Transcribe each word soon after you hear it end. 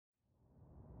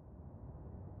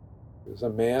is a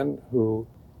man who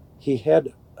he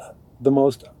had the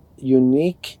most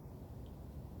unique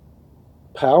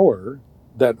power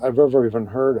that I've ever even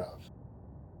heard of.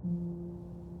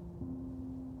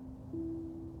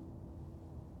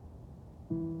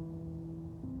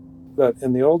 But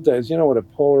in the old days, you know what a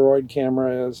Polaroid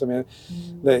camera is? I mean,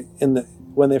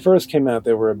 when they first came out,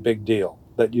 they were a big deal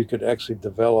that you could actually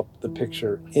develop the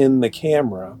picture in the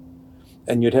camera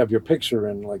and you'd have your picture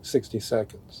in like 60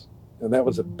 seconds. And that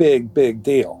was a big, big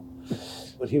deal.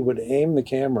 But he would aim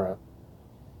the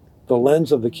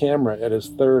lens of the camera at his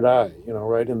third eye,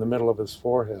 right in the middle of his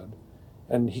forehead.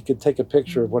 And he could take a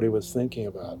picture of what he was thinking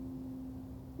about.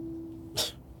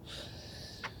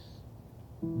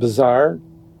 Bizarre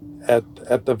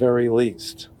at the very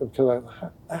least. Because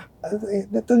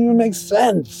that doesn't even make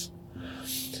sense.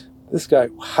 This guy,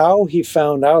 how he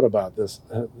found out about this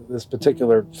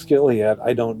particular skill he had,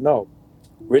 I don't know.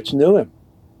 Rich knew him.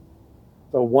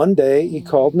 So one day he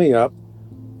called me up.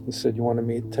 He said, "You want to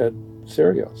meet Ted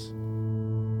Serios?"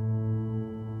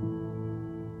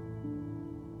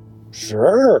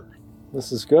 Sure.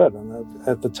 This is good. And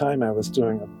at the time, I was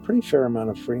doing a pretty fair amount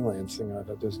of freelancing. I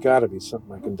thought, there's got to be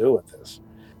something I can do with this.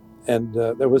 And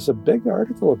there was a big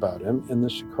article about him in the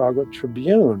Chicago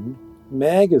Tribune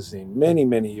magazine many,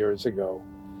 many years ago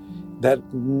that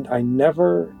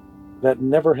never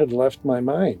had left my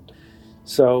mind.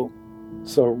 So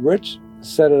Rich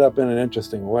set it up in an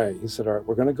interesting way. He said, "All right,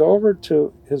 we're going to go over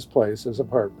to his place, his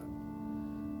apartment.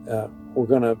 We're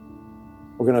going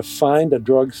to find a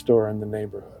drugstore in the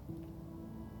neighborhood,"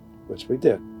 which we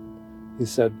did. He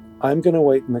said, "I'm going to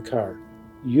wait in the car.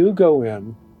 You go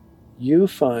in, you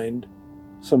find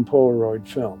some Polaroid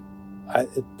film.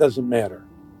 It doesn't matter.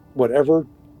 Whatever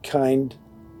kind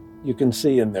you can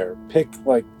see in there. Pick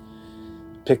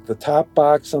the top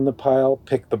box on the pile,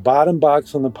 pick the bottom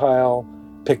box on the pile,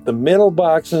 pick the middle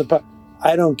box on the pile.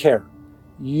 I don't care.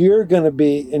 You're going to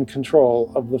be in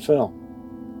control of the film,"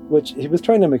 which he was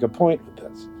trying to make a point with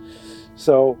this.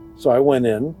 So I went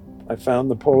in, I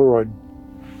found the Polaroid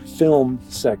film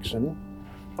section.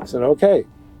 I said, "Okay."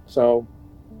 So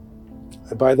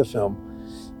I buy the film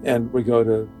and we go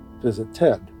to visit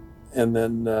Ted. And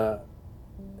then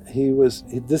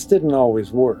this didn't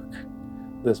always work,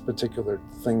 this particular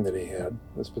thing that he had,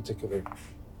 this particular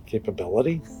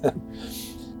capability.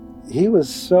 He was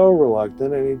so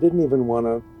reluctant, and he didn't even want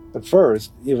to, at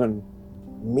first, even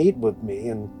meet with me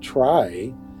and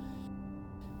try.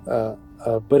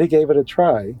 But he gave it a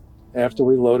try after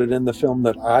we loaded in the film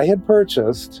that I had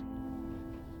purchased.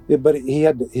 But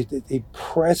he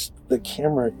pressed the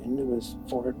camera into his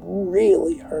forehead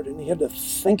really hard, and he had to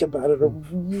think about it a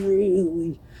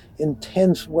really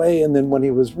intense way. And then when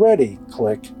he was ready,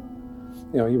 click,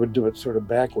 he would do it sort of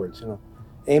backwards,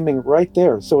 aiming right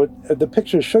there. So the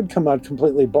picture should come out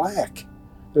completely black.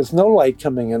 There's no light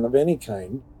coming in of any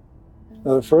kind.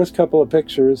 Now, the first couple of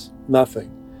pictures, nothing.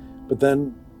 But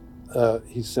then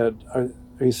he said,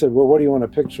 "Well, what do you want a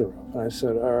picture of?" And I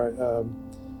said, "All right,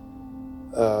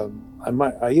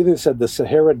 I either said the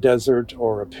Sahara Desert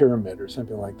or a pyramid or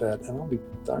something like that." And I'll be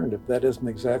darned if that isn't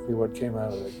exactly what came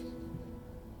out of it.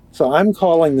 So I'm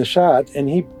calling the shot, and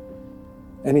he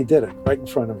did it right in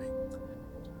front of me.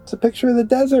 It's a picture of the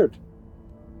desert.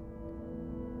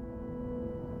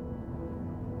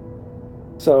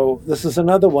 So this is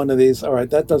another one of these. All right,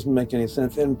 that doesn't make any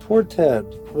sense. And poor Ted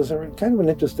was kind of an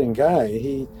interesting guy.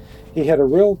 He had a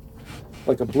real,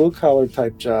 like a blue collar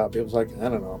type job. It was like, I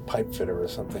don't know, a pipe fitter or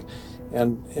something,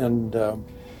 and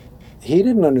he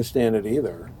didn't understand it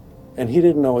either, and he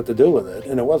didn't know what to do with it.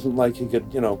 And it wasn't like he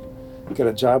could get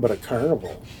a job at a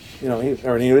carnival, he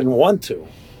didn't want to.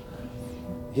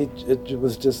 It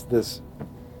was just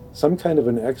some kind of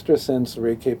an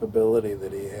extrasensory capability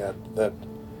that he had that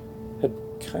had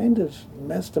kind of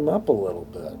messed him up a little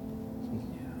bit.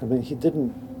 I mean, he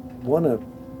didn't want to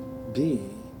be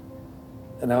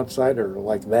an outsider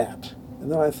like that.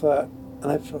 And then I felt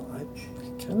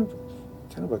kind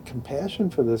of a compassion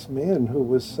for this man who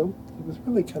was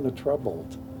really kind of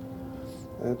troubled.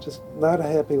 Just not a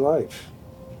happy life.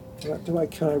 Can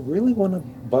I really want to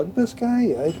bug this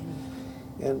guy?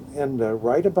 And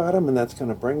write about him, and that's going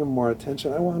to bring him more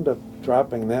attention. I wound up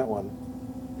dropping that one.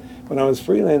 When I was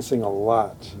freelancing a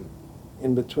lot,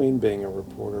 in between being a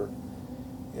reporter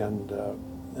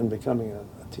and becoming a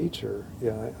teacher,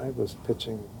 I was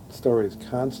pitching stories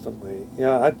constantly.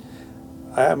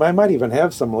 I might even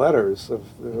have some letters of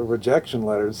rejection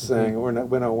letters saying we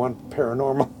don't want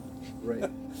paranormal. Right.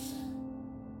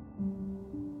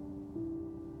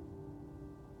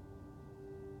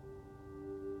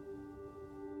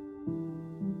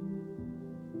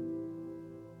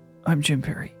 I'm Jim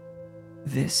Perry.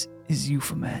 This is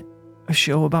Euphomet, a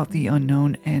show about the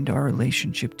unknown and our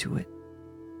relationship to it.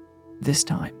 This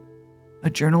time, a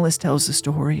journalist tells the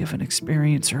story of an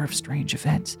experiencer of strange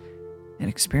events,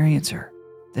 an experiencer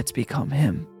that's become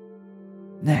him.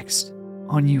 Next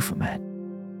on Euphomet.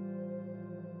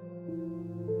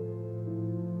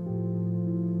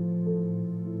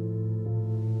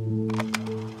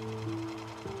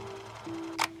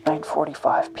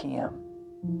 "9:45 p.m.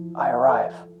 I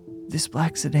arrive. This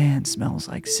black sedan smells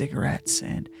like cigarettes,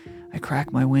 and I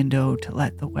crack my window to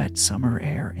let the wet summer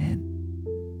air in.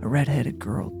 A red-headed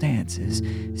girl dances,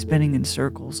 spinning in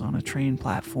circles on a train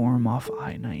platform off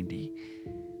I-90.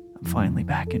 I'm finally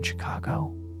back in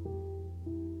Chicago.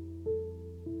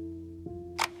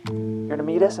 You're to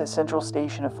meet us at Central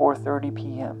Station at 4:30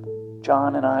 p.m.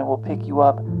 John and I will pick you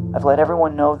up. I've let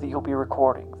everyone know that you'll be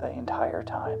recording the entire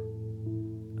time."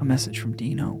 A message from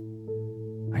Dino.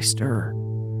 I stir.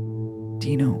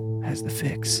 Dino has the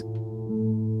fix.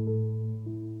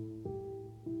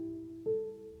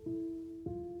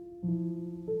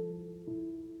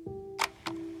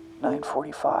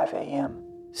 9:45 a.m.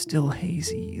 Still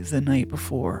hazy the night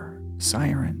before.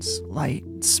 Sirens, light,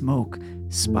 smoke,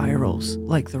 spirals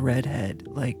like the redhead,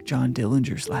 like John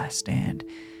Dillinger's Last Stand.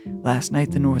 Last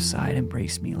night the north side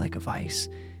embraced me like a vice.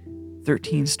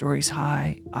 13 stories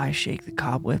high, I shake the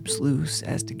cobwebs loose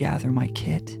as to gather my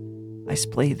kit. I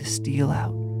splay the steel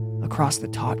out across the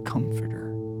taut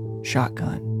comforter.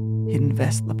 Shotgun, hidden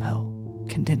vest lapel,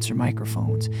 condenser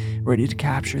microphones, ready to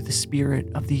capture the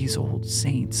spirit of these old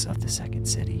saints of the Second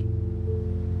City.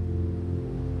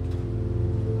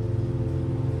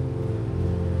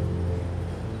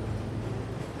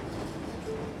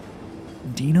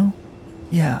 Dino?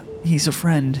 Yeah, he's a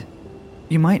friend.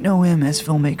 You might know him as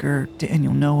filmmaker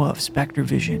Daniel Noah of Spectre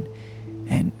Vision,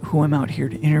 and who I'm out here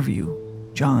to interview,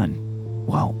 John.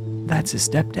 Well, that's his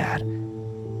stepdad.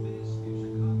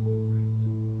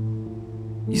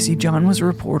 You see, John was a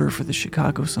reporter for the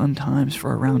Chicago Sun-Times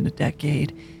for around a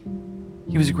decade.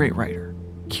 He was a great writer,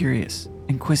 curious,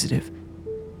 inquisitive,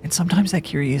 and sometimes that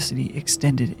curiosity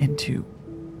extended into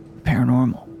the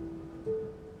paranormal.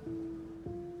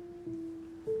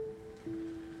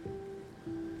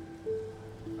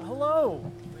 Hello!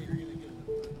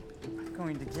 I'm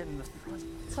going to get in the...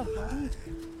 What's up, buddy?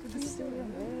 Good to see you,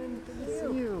 man. Good to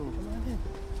see you. Come on in.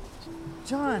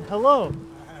 John, hello.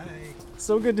 Hi.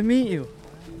 So good to meet you.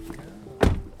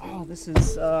 Oh, this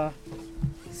is,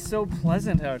 so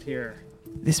pleasant out here.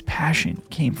 This passion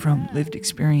came from lived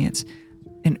experience,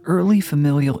 an early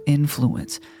familial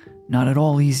influence, not at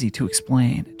all easy to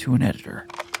explain to an editor.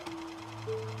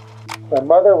 My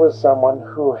mother was someone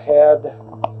who had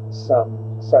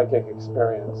some psychic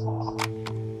experiences.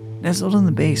 Nestled in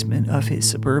the basement of his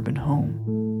suburban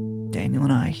home, Daniel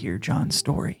and I hear John's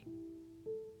story.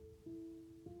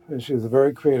 She was a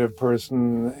very creative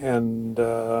person and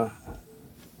a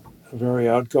very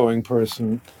outgoing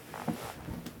person.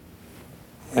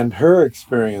 And her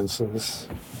experiences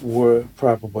were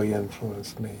probably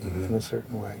influenced me in a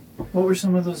certain way. What were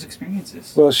some of those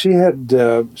experiences? Well, she had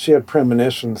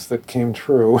premonitions that came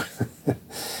true.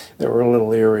 They were a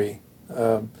little eerie.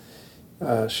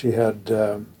 She had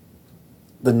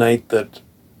the night that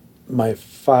my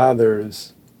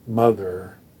father's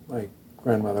mother, my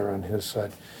grandmother on his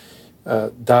side,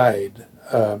 died.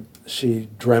 She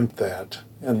dreamt that,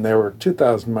 and they were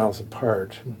 2,000 miles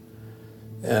apart.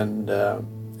 And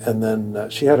then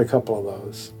she had a couple of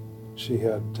those. She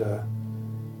had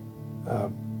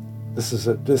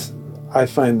I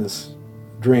find this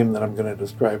dream that I'm going to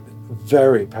describe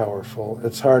very powerful.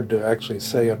 It's hard to actually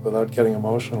say it without getting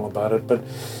emotional about it, but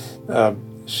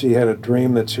she had a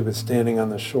dream that she was standing on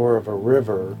the shore of a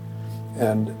river,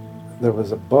 and there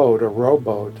was a boat, a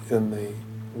rowboat in the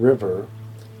river,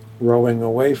 rowing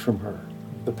away from her.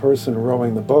 The person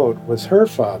rowing the boat was her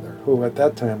father, who at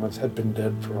that time had been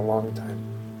dead for a long time.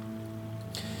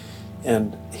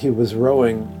 And he was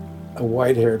rowing a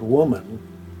white-haired woman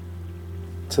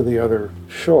to the other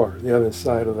shore, the other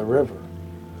side of the river.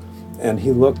 And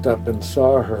he looked up and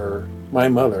saw her, my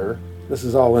mother, this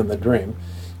is all in the dream,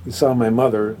 he saw my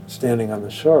mother standing on the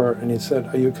shore, and he said,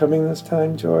 "Are you coming this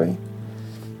time, Joy?"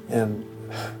 And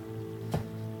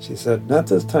she said, "Not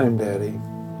this time, Daddy."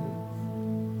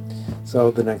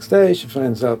 So the next day, she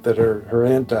finds out that her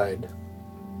aunt died.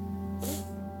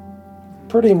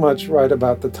 Pretty much right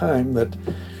about the time that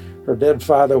her dead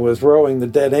father was rowing the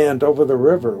dead aunt over the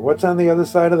river. What's on the other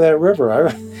side of that river?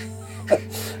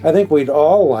 I think we'd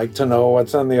all like to know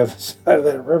what's on the other side of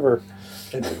that river.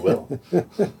 And we will.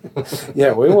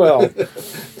 Yeah, we will.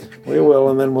 We will,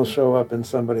 and then we'll show up in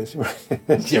somebody's.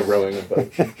 Yeah, rowing a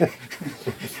boat.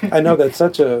 I know that's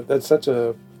such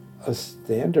a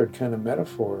standard kind of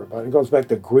metaphor about it. It goes back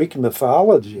to Greek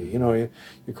mythology. You know, you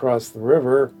cross the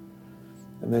river,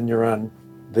 and then you're on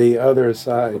the other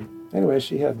side. Anyway,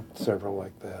 she had several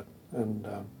like that, and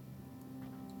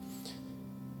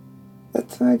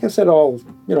that's, I guess, it all,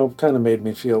 you know, kind of made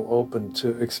me feel open to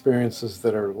experiences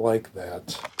that are like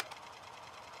that.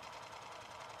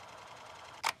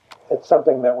 It's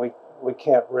something that we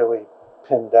can't really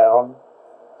pin down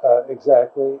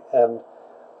exactly, and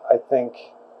I think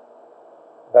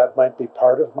that might be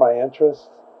part of my interest,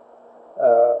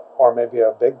 or maybe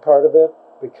a big part of it,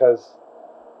 because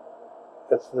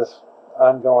it's this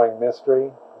ongoing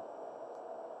mystery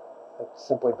I've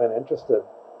simply been interested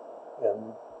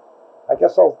in. I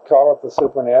guess I'll call it the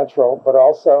supernatural, but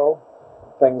also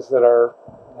things that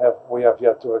we have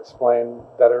yet to explain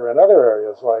that are in other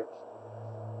areas, like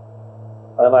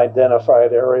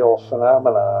unidentified aerial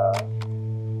phenomena.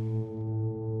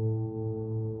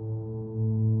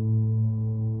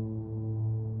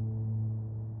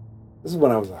 This is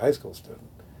when I was a high school student.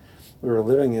 We were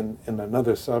living in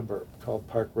another suburb called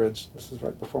Park Ridge. This is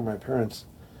right before my parents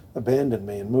abandoned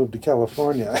me and moved to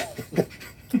California.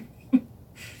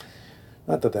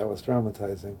 Not that was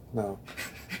traumatizing, no.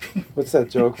 What's that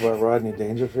joke about Rodney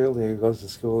Dangerfield? He goes to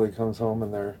school, he comes home,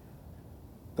 and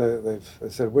they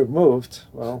said, we've moved.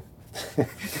 Well,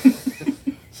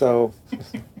 so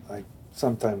I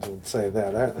sometimes would say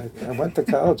that. I went to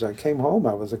college, I came home,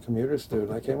 I was a commuter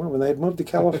student. I came home and they'd moved to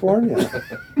California.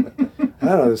 I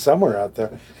don't know, somewhere out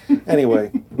there.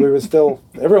 Anyway,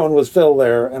 everyone was still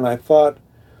there, and I thought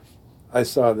I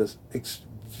saw this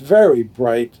very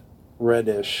bright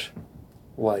reddish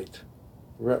light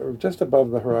just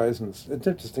above the horizon. It's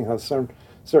interesting how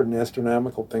certain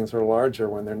astronomical things are larger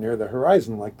when they're near the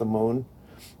horizon, like the moon.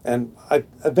 And I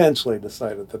eventually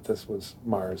decided that this was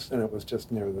Mars, and it was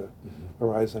just near the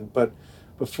horizon. But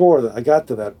before I got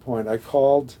to that point, I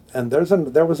called, and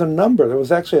there was a number. There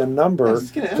was actually a number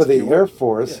for the Air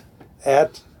Force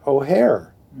at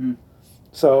O'Hare. Mm.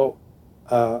 So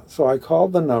I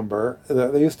called the number.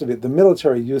 The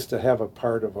military used to have a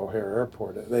part of O'Hare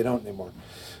Airport. They don't anymore,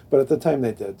 but at the time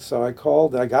they did. So I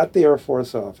called. I got the Air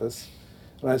Force office,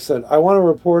 and I said, I want to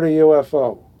report a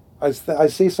UFO. I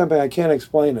see something, I can't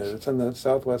explain it. It's in the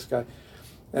southwest sky.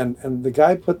 And the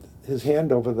guy put his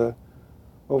hand over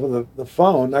the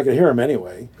phone. I could hear him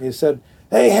anyway. He said,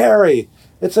 "Hey, Harry,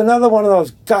 it's another one of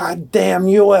those goddamn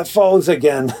UFOs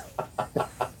again."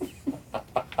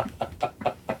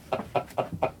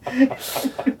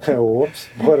 Whoops,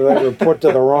 what did I report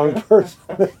to the wrong person?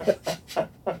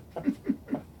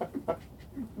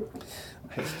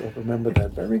 I still remember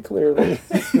that very clearly.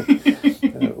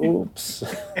 Oops.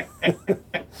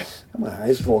 I'm a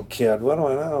high school kid. What do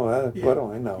I know? What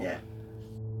do I know? Yeah.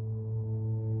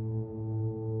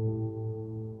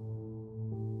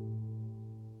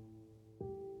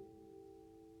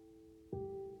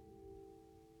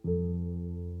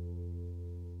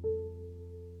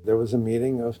 There was a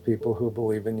meeting of people who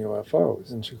believe in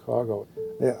UFOs in Chicago.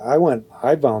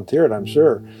 I volunteered, I'm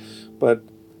sure, but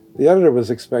the editor was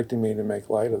expecting me to make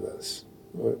light of this,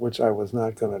 which I was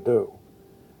not going to do.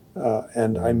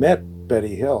 And I met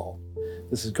Betty Hill.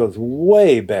 This goes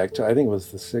way back to, I think it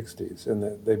was the 60s.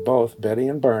 And they both, Betty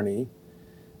and Barney,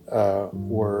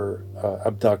 were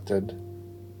abducted,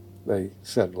 they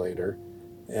said later.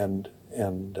 And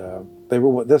they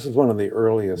were. This is one of the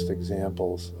earliest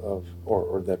examples of,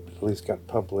 or that at least got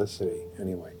publicity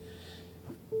anyway.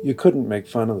 You couldn't make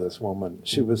fun of this woman.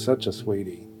 She was such a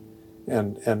sweetie.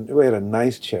 And we had a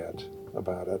nice chat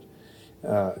about it.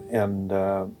 And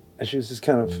she was just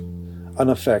kind of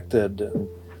unaffected,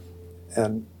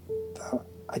 and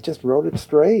I just wrote it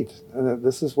straight. And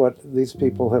this is what these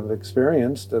people have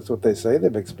experienced. That's what they say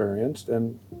they've experienced,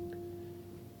 and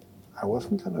I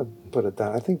wasn't going to put it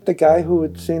down. I think the guy who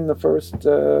had seen the first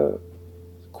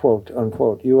quote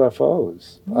unquote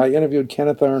UFOs, I interviewed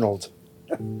Kenneth Arnold.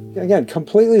 Again,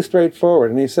 completely straightforward,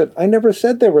 and he said, "I never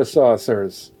said they were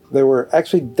saucers. They were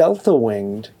actually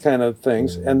delta-winged kind of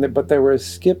things, but they were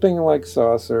skipping like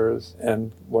saucers,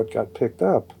 and what got picked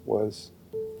up was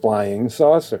flying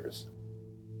saucers."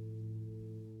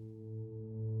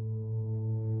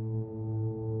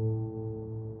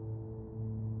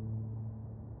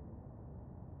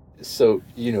 So,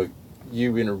 you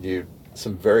interviewed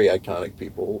some very iconic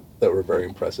people that were very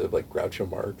impressive, like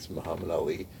Groucho Marx, Muhammad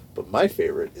Ali, but my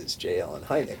favorite is J. Allen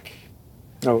Hynek.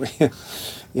 Oh,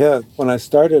 yeah. When I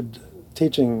started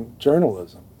teaching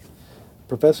journalism,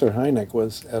 Professor Hynek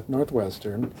was at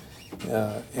Northwestern,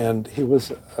 And he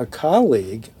was a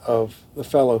colleague of the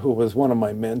fellow who was one of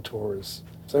my mentors.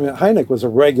 So, I mean, Hynek was a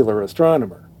regular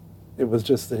astronomer. It was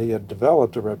just that he had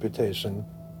developed a reputation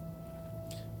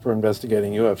for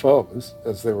investigating UFOs,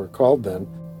 as they were called then,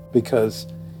 because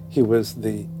he was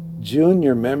the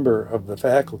junior member of the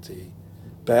faculty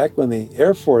back when the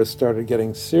Air Force started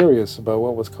getting serious about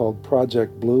what was called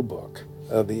Project Blue Book.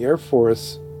 The Air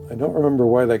Force, I don't remember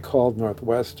why they called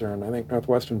Northwestern. I think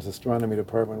Northwestern's astronomy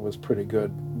department was pretty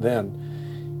good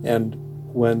then. And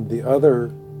when the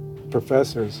other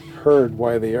professors heard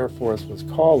why the Air Force was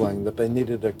calling, that they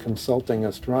needed a consulting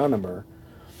astronomer,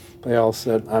 they all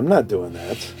said, I'm not doing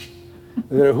that.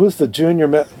 Who's the junior?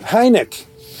 Hynek,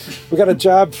 we got a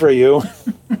job for you.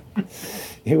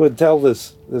 He would tell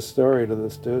this story to the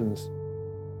students.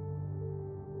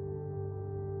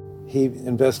 He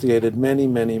investigated many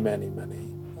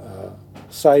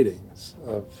sightings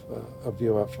of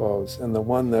UFOs, and the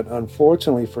one that,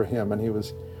 unfortunately for him, and he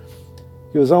was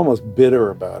almost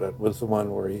bitter about it, was the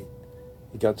one where he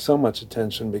got so much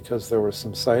attention because there were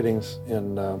some sightings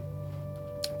in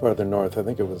farther north, I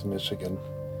think it was Michigan,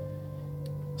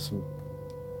 some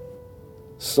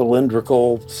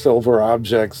cylindrical silver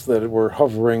objects that were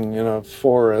hovering in a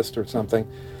forest or something.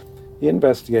 He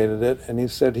investigated it, and he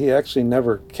said he actually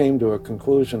never came to a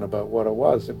conclusion about what it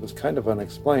was. It was kind of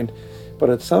unexplained.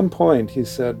 But at some point he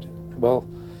said, well,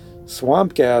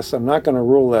 swamp gas, I'm not going to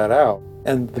rule that out.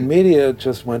 And the media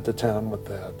just went to town with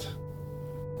that.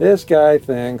 This guy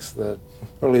thinks that,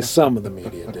 or at least some of the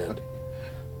media did.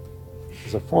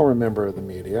 As a former member of the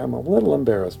media, I'm a little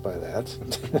embarrassed by that.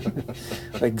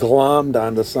 They glommed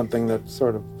onto something that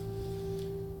sort of,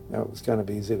 it was kind of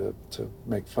easy to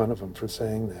make fun of him for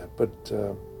saying that. But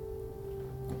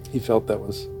he felt that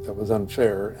was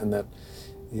unfair, and that,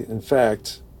 in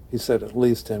fact, he said at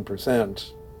least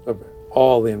 10% of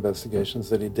all the investigations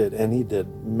that he did, and he did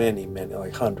many,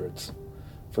 like hundreds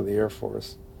for the Air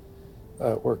Force,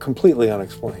 were completely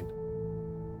unexplained.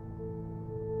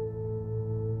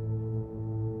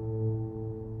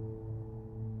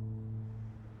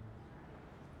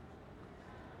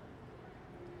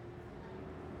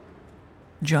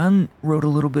 John wrote a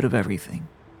little bit of everything.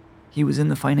 He was in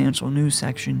the financial news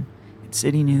section, in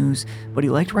city news, but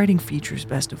he liked writing features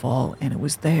best of all, and it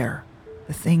was there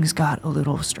that things got a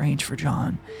little strange for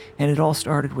John. And it all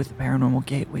started with the Paranormal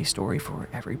Gateway story for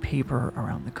every paper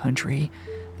around the country,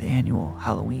 the annual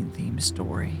Halloween-themed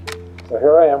story. So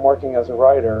here I am working as a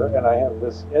writer, and I have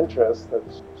this interest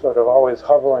that's sort of always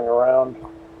hovering around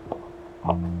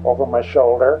over my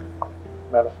shoulder,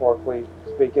 metaphorically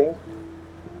speaking.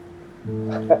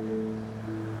 The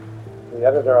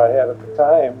editor I had at the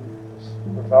time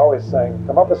was always saying,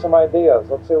 come up with some ideas,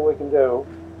 let's see what we can do.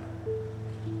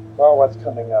 Well, what's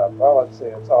coming up? Well, let's see,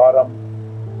 it's autumn.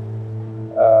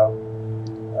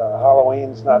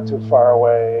 Halloween's not too far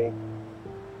away.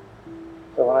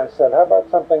 So when I said, how about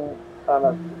something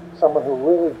on someone who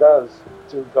really does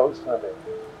do ghost hunting?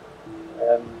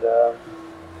 And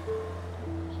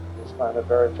just found it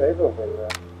very favorably then.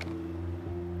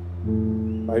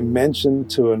 I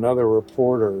mentioned to another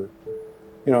reporter,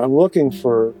 I'm looking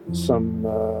for some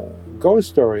ghost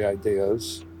story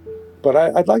ideas, but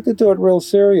I'd like to do it real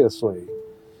seriously.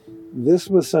 This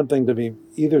was something to be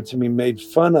made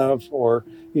fun of, or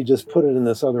you just put it in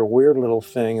this other weird little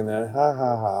thing and then ha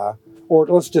ha ha, or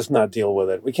let's just not deal with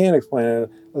it. We can't explain it.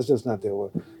 Let's just not deal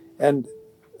with it. And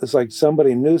it's like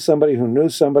somebody knew somebody who knew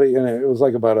somebody, and it was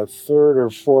like about a third or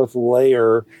fourth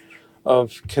layer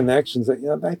of connections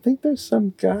that, I think there's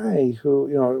some guy who,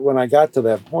 when I got to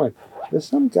that point, there's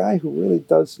some guy who really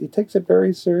he takes it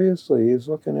very seriously. He's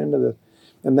looking into this.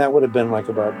 And that would have been like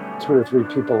about 2 or 3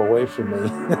 people away from me.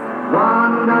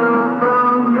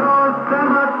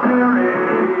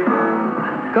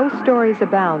 Ghost stories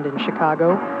abound in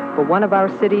Chicago, but one of our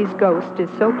city's ghosts is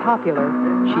so popular,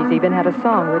 she's even had a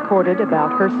song recorded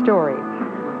about her story.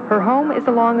 Her home is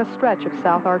along a stretch of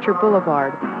South Archer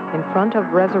Boulevard, in front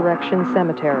of Resurrection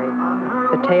Cemetery.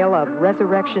 The tale of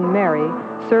Resurrection Mary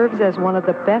serves as one of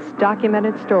the best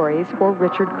documented stories for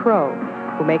Richard Crowe,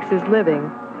 who makes his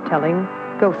living telling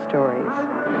ghost stories.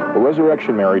 Well,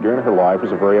 Resurrection Mary, during her life,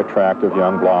 was a very attractive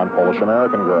young blonde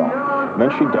Polish-American girl. And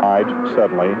then she died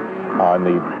suddenly in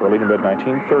the early to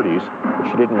mid-1930s,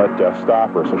 but she didn't let death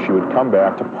stop her, so she would come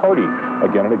back to party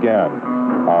again and again.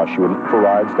 She would look for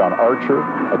rides down Archer,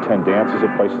 attend dances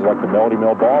at places like the Melody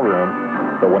Mill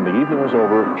Ballroom, but when the evening was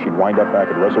over, she'd wind up back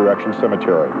at Resurrection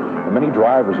Cemetery. And many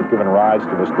drivers have given rides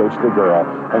to this ghostly girl,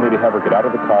 only to have her get out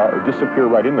of the car or disappear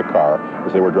right in the car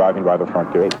as they were driving by the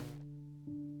front gate.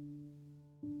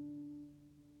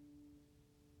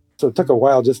 So it took a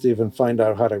while just to even find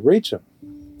out how to reach him.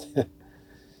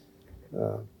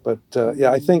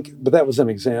 Yeah, I think, but that was an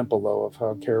example, though, of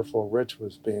how careful Rich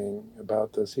was being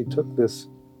about this. He took this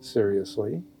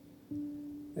seriously,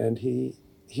 and he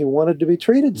wanted to be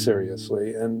treated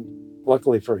seriously. And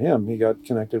luckily for him, he got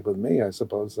connected with me. I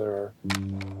suppose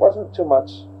wasn't too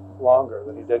much longer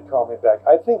that he did call me back.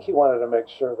 I think he wanted to make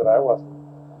sure that I wasn't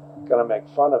going to make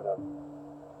fun of him,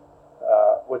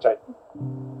 which I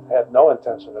had no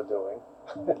intention of doing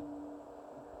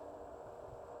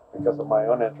because of my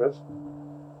own interest.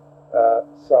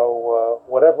 So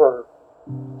whatever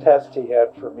test he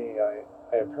had for me, I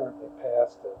apparently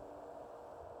passed it.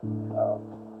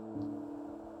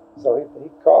 So he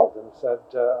called and said,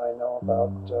 I know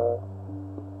about,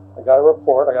 I got a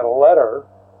report, I got a letter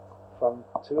from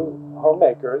 2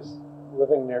 homemakers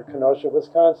living near Kenosha,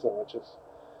 Wisconsin, which is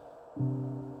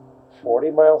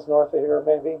 40 miles north of here,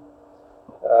 maybe.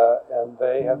 And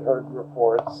they had heard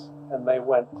reports, and they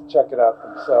went to check it out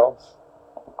themselves.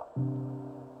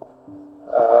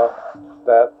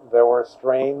 That there were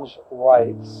strange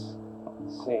lights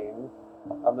seen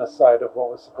on the side of what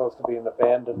was supposed to be an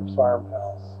abandoned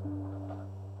farmhouse.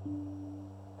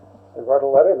 They wrote a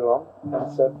letter to him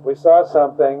and said, we saw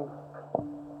something,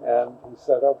 and he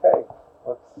said, okay,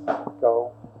 let's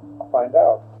go find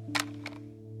out.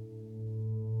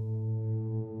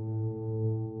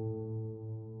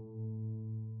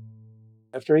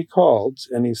 After he called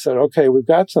and he said, okay, we've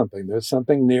got something. There's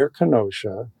something near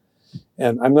Kenosha,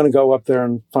 and I'm going to go up there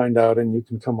and find out, and you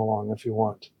can come along if you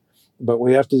want. But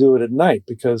we have to do it at night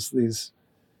because these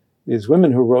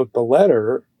women who wrote the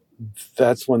letter,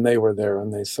 that's when they were there,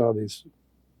 and they saw these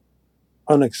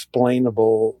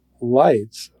unexplainable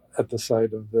lights at the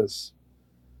site of this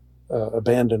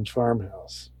abandoned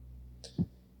farmhouse.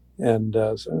 And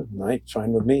so night,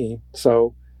 fine with me.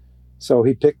 So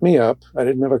he picked me up. I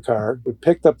didn't have a car. We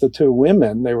picked up the 2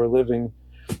 women. They were living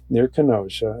near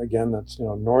Kenosha. Again, that's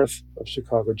north of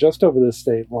Chicago, just over the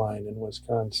state line in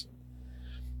Wisconsin.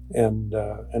 And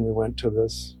we went to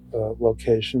this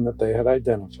location that they had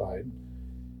identified.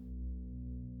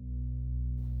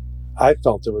 I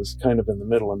felt it was kind of in the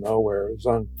middle of nowhere. It was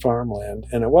on farmland,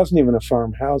 and it wasn't even a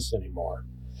farmhouse anymore.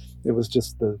 It was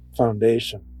just the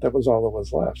foundation. That was all that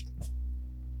was left.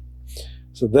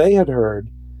 So they had heard,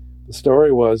 the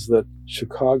story was that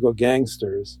Chicago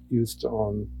gangsters used to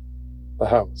own the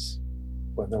house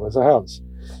when there was a house.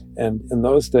 And in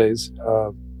those days,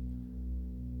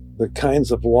 the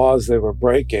kinds of laws they were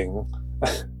breaking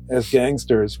as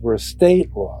gangsters were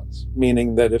state laws,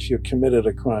 meaning that if you committed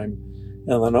a crime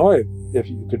in Illinois, if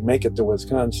you could make it to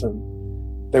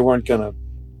Wisconsin, they weren't going to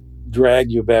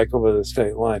drag you back over the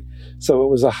state line. So it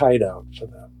was a hideout for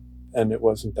them. And it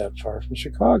wasn't that far from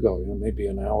Chicago, maybe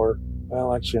an hour.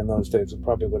 Well, actually, in those days, it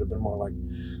probably would have been more like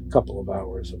a couple of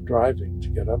hours of driving to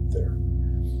get up there.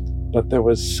 But there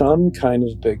was some kind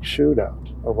of big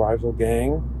shootout, a rival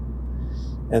gang,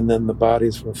 and then the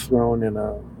bodies were thrown in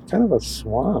a kind of a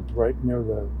swamp right near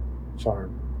the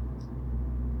farm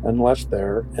and left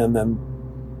there. And then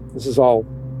this is all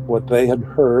what they had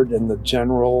heard in the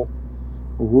general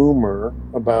rumor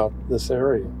about this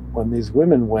area. When these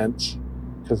women went,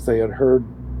 because they had heard,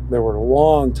 there were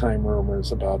long time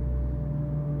rumors about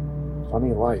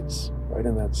funny lights right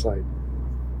in that site.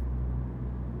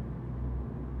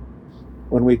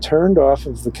 When we turned off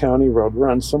of the county road, we're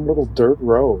on some little dirt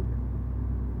road,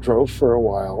 drove for a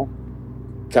while,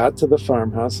 got to the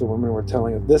farmhouse, the women were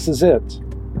telling us, this is it.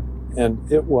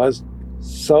 And it was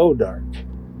so dark,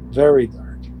 very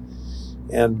dark.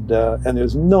 And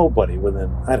there's nobody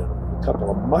within, I don't know, a couple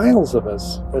of miles of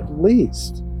us at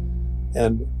least.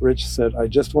 And Rich said, I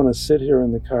just want to sit here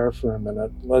in the car for a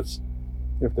minute.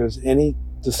 If there's any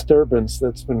disturbance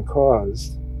that's been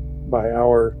caused by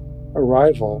our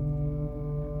arrival,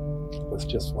 let's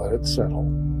just let it settle.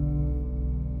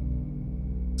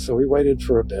 So we waited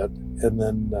for a bit, and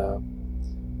then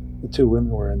the 2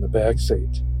 women were in the back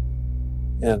seat.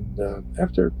 And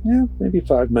after maybe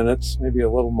 5 minutes, maybe a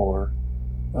little more,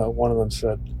 one of them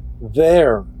said,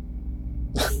 there.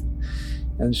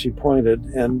 And she pointed,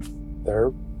 and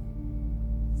there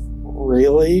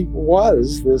really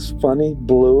was this funny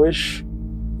bluish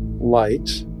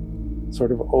light,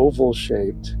 sort of oval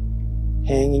shaped,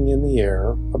 hanging in the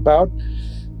air, about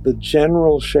the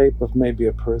general shape of maybe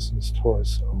a person's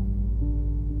torso.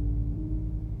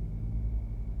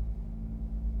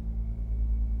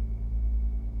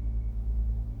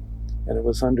 And it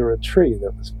was under a tree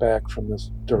that was back from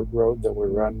this dirt road that we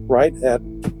were on, right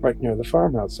near the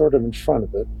farmhouse, sort of in front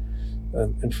of it,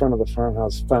 in front of the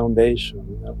farmhouse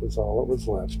foundation. That was all that was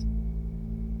left.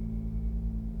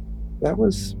 That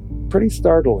was pretty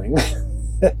startling.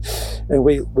 And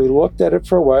we looked at it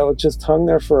for a while. It just hung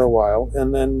there for a while,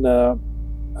 and then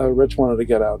Rich wanted to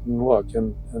get out and look.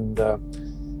 And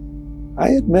I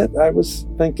admit I was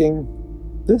thinking,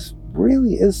 this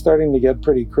really is starting to get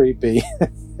pretty creepy.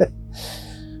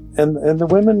 And the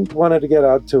women wanted to get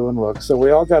out too and look. So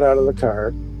we all got out of the car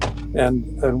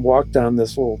and walked down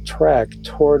this little track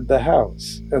toward the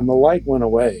house. And the light went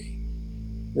away.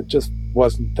 It just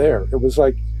wasn't there. It was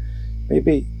like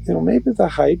maybe the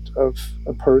height of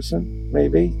a person,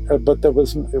 maybe, but it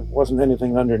wasn't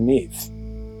anything underneath.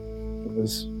 It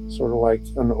was sort of like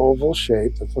an oval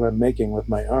shape. That's what I'm making with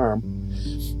my arm.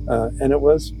 And it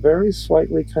was very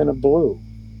slightly kind of blue.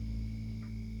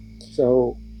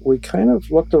 So we kind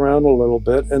of looked around a little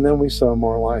bit, and then we saw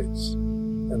more lights,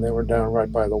 and they were down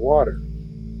right by the water.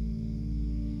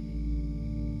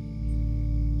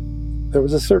 There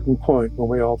was a certain point when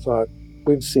we all thought,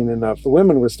 we've seen enough. The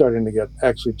women were starting to get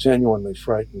actually genuinely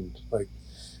frightened. Like,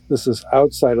 this is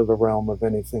outside of the realm of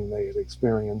anything they had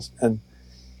experienced. And,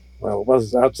 well, it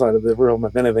was outside of the realm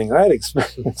of anything I'd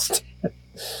experienced.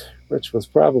 Rich was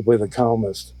probably the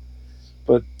calmest.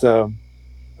 But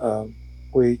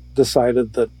we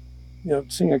decided that,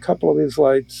 seeing a couple of these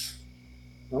lights,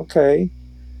 okay,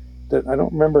 that I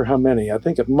don't remember how many. I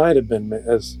think it might have been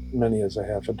as many as a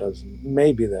half a dozen,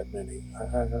 maybe that many.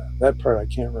 That part I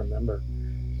can't remember.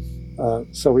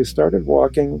 So we started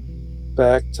walking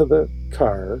back to the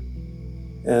car,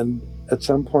 and at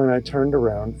some point I turned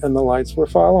around and the lights were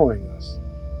following us.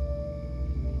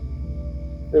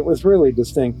 It was really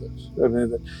distinctive. I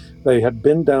mean, they had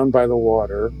been down by the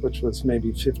water, which was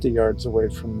maybe 50 yards away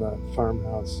from the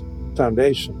farmhouse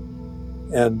foundation.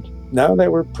 And now they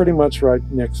were pretty much right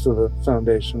next to the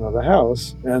foundation of the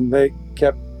house, and they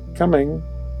kept coming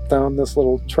down this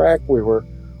little track we were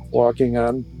walking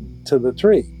on to the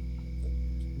tree.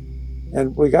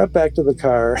 And we got back to the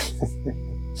car.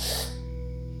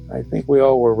 I think we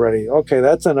all were ready. Okay,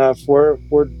 that's enough.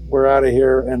 We're out of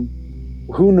here. And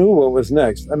who knew what was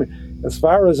next? I mean, as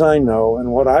far as I know,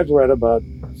 and what I've read about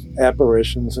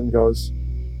apparitions and ghosts,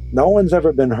 no one's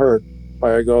ever been hurt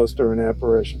by a ghost or an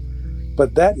apparition.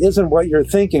 But that isn't what you're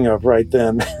thinking of right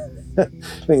then.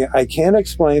 I can't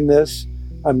explain this.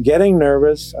 I'm getting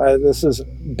nervous. This is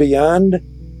beyond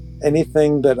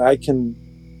anything that I can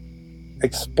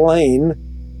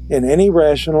explain in any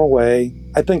rational way.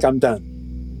 I think I'm done.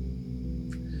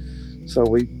 So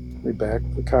we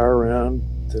backed the car around,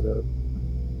 did a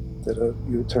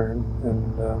U-turn,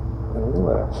 and we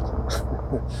left.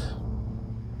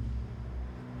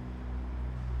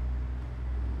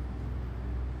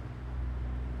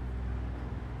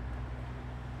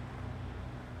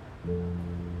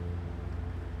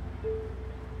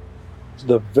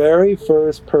 The very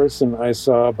first person I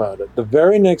saw about it, the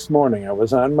very next morning, I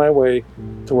was on my way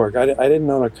to work. I didn't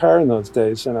own a car in those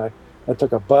days, and I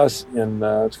took a bus in,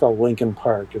 it's called Lincoln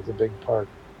Park. It's a big park.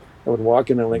 I would walk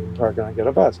into Lincoln Park and I'd get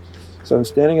a bus. So I'm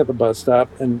standing at the bus stop,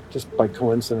 and just by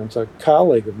coincidence, a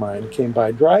colleague of mine came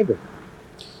by driving.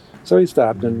 So he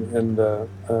stopped, and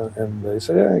they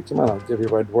said, "Hey, come on, I'll give you a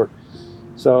ride to work."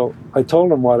 So I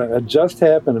told him what had just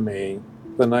happened to me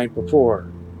the night before.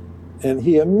 And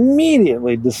he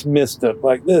immediately dismissed it,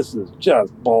 like, this is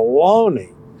just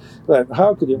baloney. Like,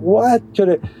 how could you, what could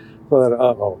it? But,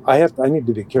 I need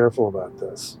to be careful about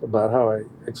this, about how I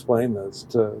explain this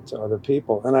to other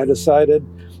people. And I decided,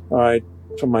 all right,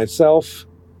 for myself,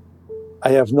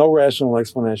 I have no rational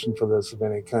explanation for this of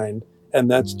any kind.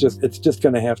 And it's just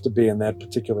going to have to be in that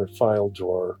particular file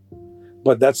drawer.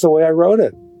 But that's the way I wrote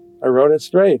it. I wrote it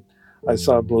straight. I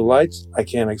saw blue lights. I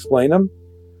can't explain them.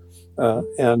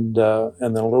 And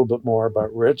then a little bit more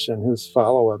about Rich and his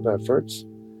follow-up efforts.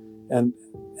 And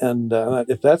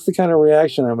if that's the kind of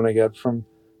reaction I'm going to get from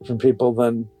people,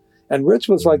 then... And Rich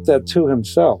was like that too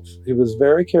himself. He was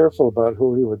very careful about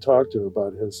who he would talk to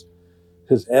about his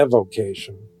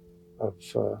avocation of,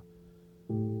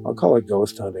 I'll call it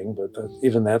ghost hunting, but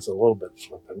even that's a little bit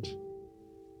flippant.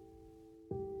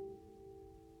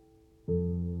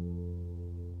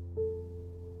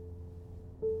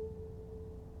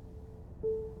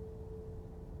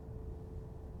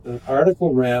 The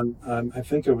article ran on, I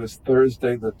think it was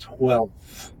Thursday the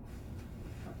 12th.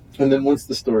 And then once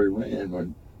the story ran,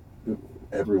 when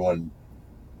everyone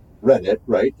read it,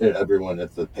 right? Everyone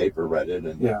at the paper read it.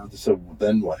 And yeah. So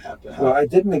then what happened? Well, I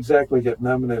didn't exactly get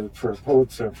nominated for a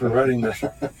Pulitzer for writing this.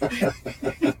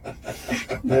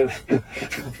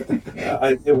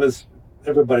 It was,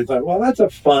 everybody thought, well, that's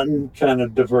a fun kind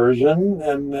of diversion.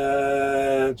 And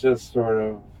it just sort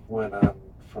of went on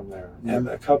from there. Yeah. And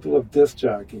a couple of disc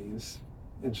jockeys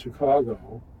in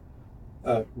Chicago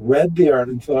read the art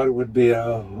and thought it would be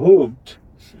a hoot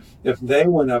if they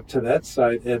went up to that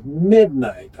site at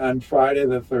midnight on Friday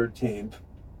the 13th,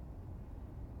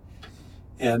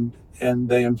 and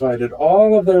they invited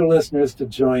all of their listeners to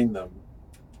join them.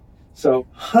 So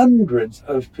hundreds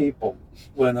of people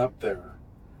went up there,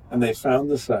 and they found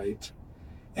the site,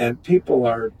 and people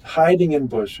are hiding in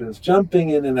bushes, jumping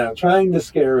in and out, trying to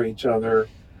scare each other.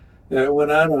 It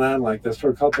went on and on like this for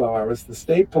a couple of hours. The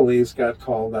state police got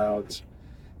called out.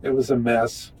 It was a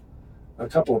mess. A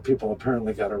couple of people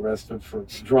apparently got arrested for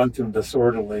drunk and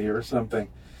disorderly or something.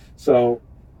 So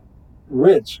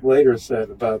Rich later said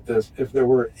about this, if there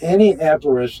were any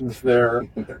apparitions there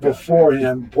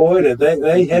beforehand, boy, did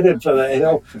they headed for the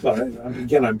hill. Well,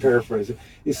 again, I'm paraphrasing.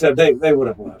 He said they would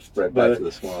have left. Right back to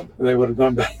the swamp. They would have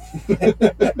gone back to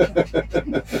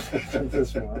the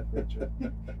swamp, Richard.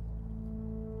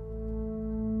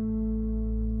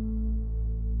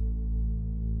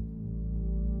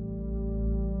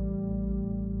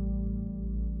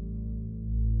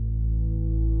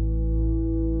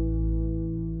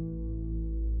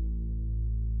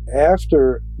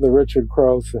 After the Richard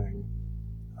Crowe thing,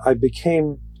 I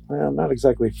became, well, not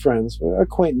exactly friends, but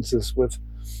acquaintances with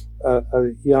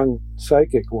a young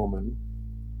psychic woman,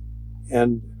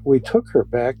 and we took her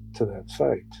back to that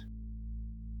site.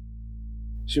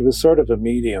 She was sort of a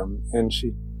medium, and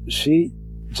she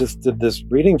just did this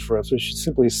reading for us, where she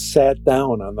simply sat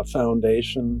down on the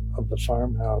foundation of the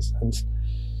farmhouse, and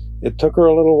it took her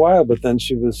a little while, but then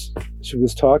she was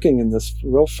talking in this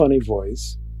real funny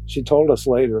voice. She told us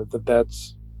later that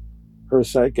that's her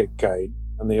psychic guide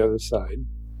on the other side.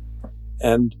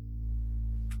 And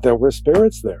there were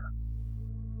spirits there.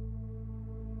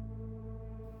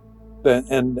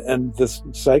 And this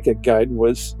psychic guide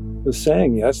was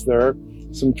saying, yes, there are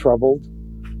some troubled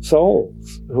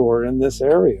souls who are in this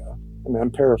area. I mean,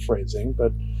 I'm paraphrasing,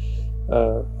 but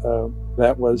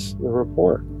that was the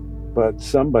report. But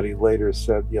somebody later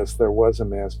said, yes, there was a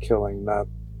mass killing not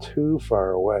too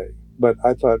far away. But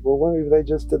I thought, well, maybe they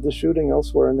just did the shooting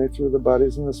elsewhere and they threw the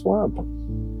bodies in the swamp.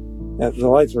 And the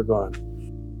lights were gone.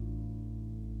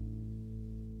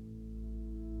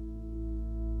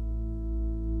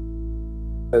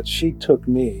 That she took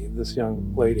me, this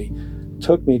young lady,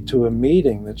 took me to a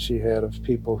meeting that she had of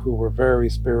people who were very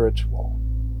spiritual.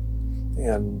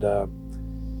 And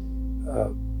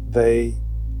they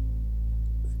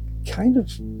kind of,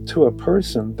 to a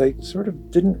person, they sort of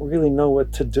didn't really know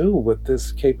what to do with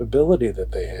this capability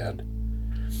that they had.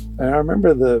 And I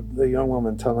remember the young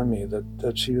woman telling me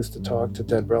that she used to talk to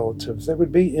dead relatives. They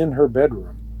would be in her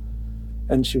bedroom,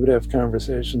 and she would have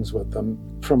conversations with them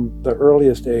from the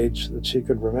earliest age that she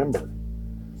could remember.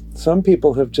 Some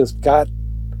people have just got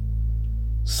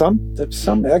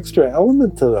some extra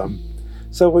element to them.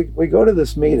 So we go to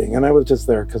this meeting, and I was just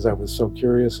there because I was so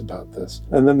curious about this.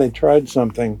 And then they tried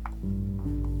something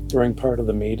during part of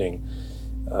the meeting.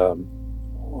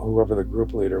 Whoever the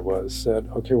group leader was said,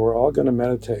 okay, we're all going to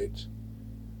meditate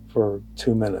for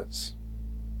 2 minutes.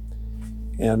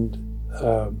 And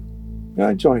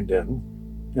I joined in.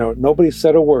 Nobody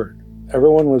said a word.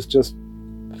 Everyone was just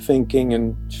thinking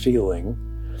and feeling.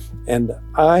 And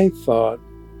I thought,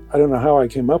 I don't know how I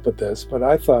came up with this, but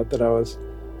I thought that I was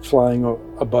flying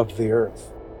above the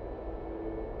earth.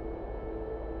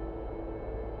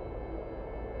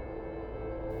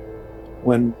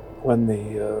 When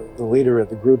the leader of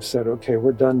the group said, okay,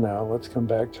 we're done now, let's come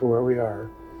back to where we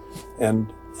are,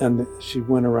 and she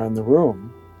went around the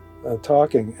room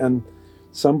talking, and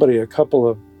a couple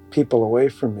of people away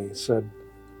from me said,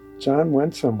 John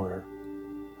went somewhere.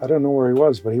 I don't know where he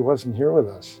was, but he wasn't here with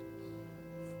us.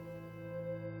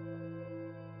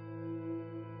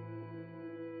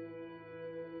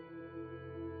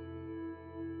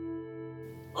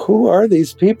 Who are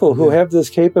these people who have this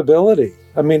capability?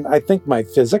 I mean, I think my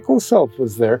physical self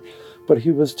was there, but he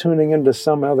was tuning into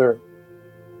some other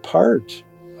part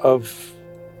of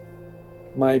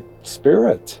my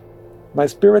spirit. My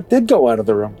spirit did go out of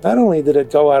the room. Not only did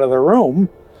it go out of the room,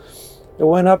 it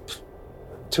went up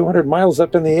 200 miles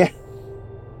up in the air.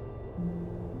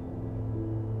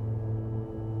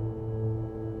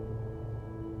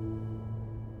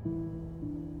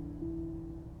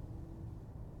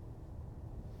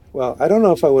 Well, I don't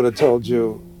know if I would have told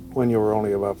you when you were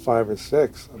only about 5 or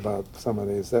 6 about some of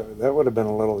these. That would have been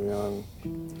a little young.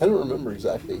 I don't remember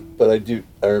exactly, but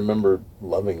I remember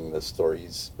loving the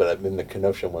stories, but I mean the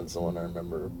Kenosha one's the one I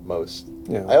remember most.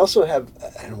 Yeah. I also have,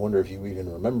 I wonder if you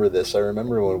even remember this, I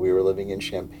remember when we were living in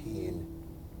Champaign,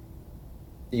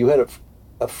 you had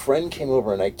a friend came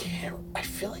over, and I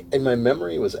feel like in my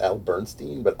memory it was Al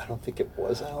Bernstein, but I don't think it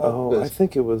was Al. Oh, I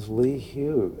think it was Lee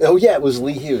Hughes. Oh yeah, it was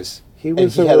Lee Hughes. He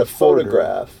was and he had a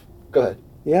photograph. Go ahead.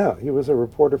 Yeah, he was a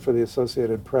reporter for the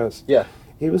Associated Press. Yeah.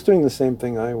 He was doing the same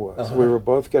thing I was. Uh-huh. We were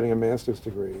both getting a master's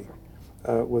degree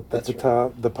with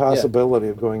the possibility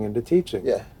of going into teaching.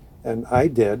 Yeah. And I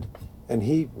did, and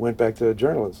he went back to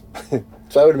journalism.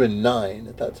 So I would have been 9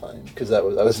 at that time, because I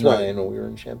was That's 9 right. when we were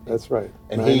in Champaign. That's right.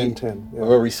 And 9 and 10. I Yeah.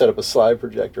 remember he set up a slide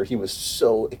projector. He was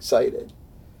so excited.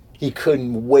 He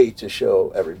couldn't wait to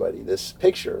show everybody this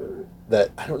picture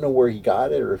that, I don't know where he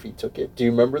got it or if he took it. Do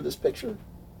you remember this picture?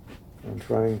 I'm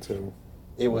trying to.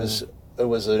 It was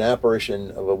an apparition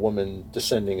of a woman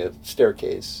descending a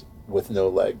staircase with no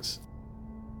legs.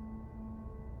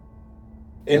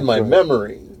 In That's my right.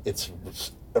 memory, it's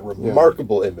a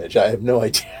remarkable image. I have no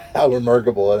idea how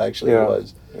remarkable it actually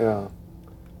was. Yeah.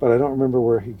 But I don't remember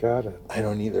where he got it. I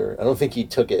don't either. I don't think he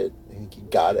took it. I think he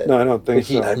got it. No, I don't think But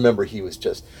so. I remember he was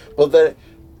just... Well, then,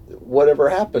 whatever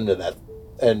happened to that?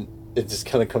 And it just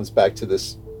kind of comes back to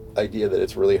this idea that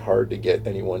it's really hard to get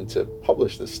anyone to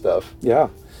publish this stuff. Yeah.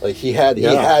 Like, he had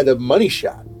a money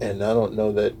shot, and I don't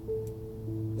know that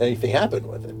anything happened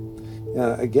with it.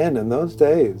 Again, in those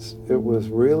days, it was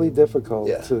really difficult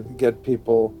Yeah. to get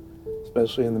people,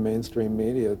 especially in the mainstream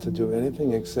media, to do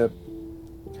anything except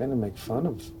kind of make fun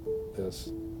of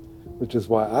this, which is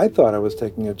why I thought I was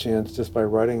taking a chance just by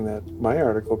writing my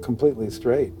article completely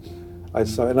straight. I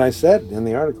said in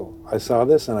the article, I saw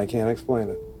this and I can't explain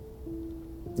it.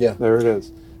 Yeah. There it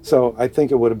is. So I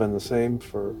think it would have been the same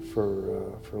for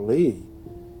Lee.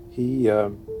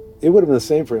 It would have been the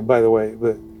same for him, by the way,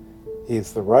 but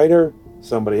he's the writer,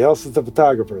 somebody else is the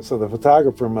photographer, so the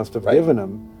photographer must have given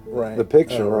him the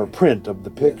picture or a print of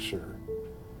the picture.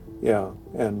 Yeah,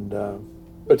 and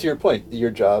but to your point, your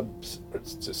job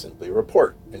is to simply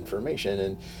report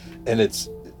information, and it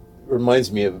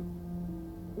reminds me of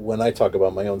when I talk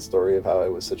about my own story of how I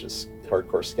was such a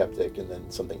hardcore skeptic, and then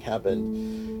something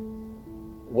happened.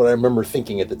 What I remember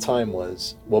thinking at the time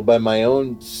was, well, by my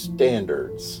own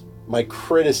standards, my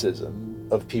criticism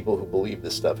of people who believe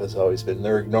this stuff has always been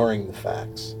they're ignoring the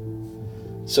facts.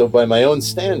 So by my own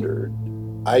standard,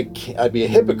 I'd be a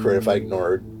hypocrite if I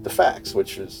ignored the facts,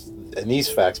 and these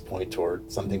facts point toward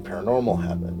something paranormal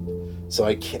happened. So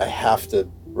I have to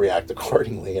react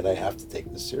accordingly, and I have to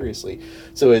take this seriously.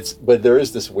 But there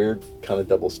is this weird kind of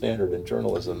double standard in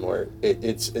journalism where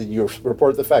you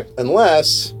report the fact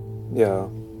unless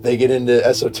they get into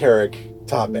esoteric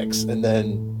topics, and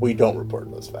then we don't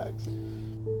report those facts.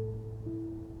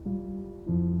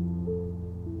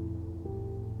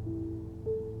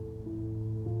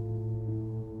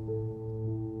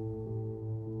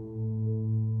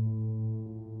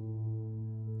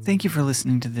 Thank you for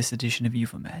listening to this edition of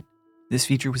Euphomet. This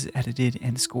feature was edited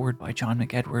and scored by John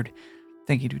McEdward.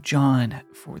 Thank you to John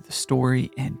for the story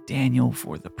and Daniel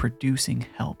for the producing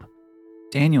help.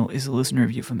 Daniel is a listener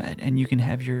of Euphomet, and you can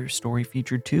have your story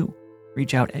featured too.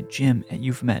 Reach out at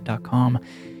jim@euphomet.com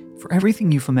for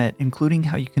everything Euphomet, including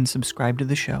how you can subscribe to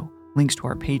the show, links to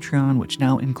our Patreon, which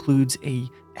now includes a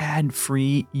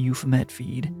ad-free Euphomet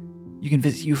feed. You can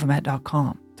visit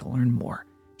euphomet.com to learn more.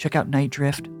 Check out Night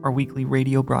Drift, our weekly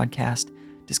radio broadcast,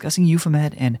 discussing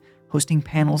Euphomet and hosting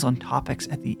panels on topics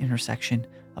at the intersection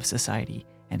of society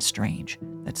and strange.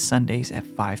 That's Sundays at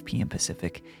 5 p.m.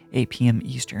 Pacific, 8 p.m.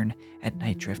 Eastern at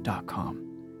nightdrift.com.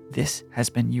 This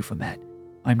has been Euphomet.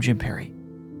 I'm Jim Perry.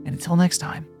 And until next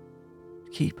time,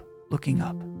 keep looking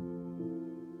up.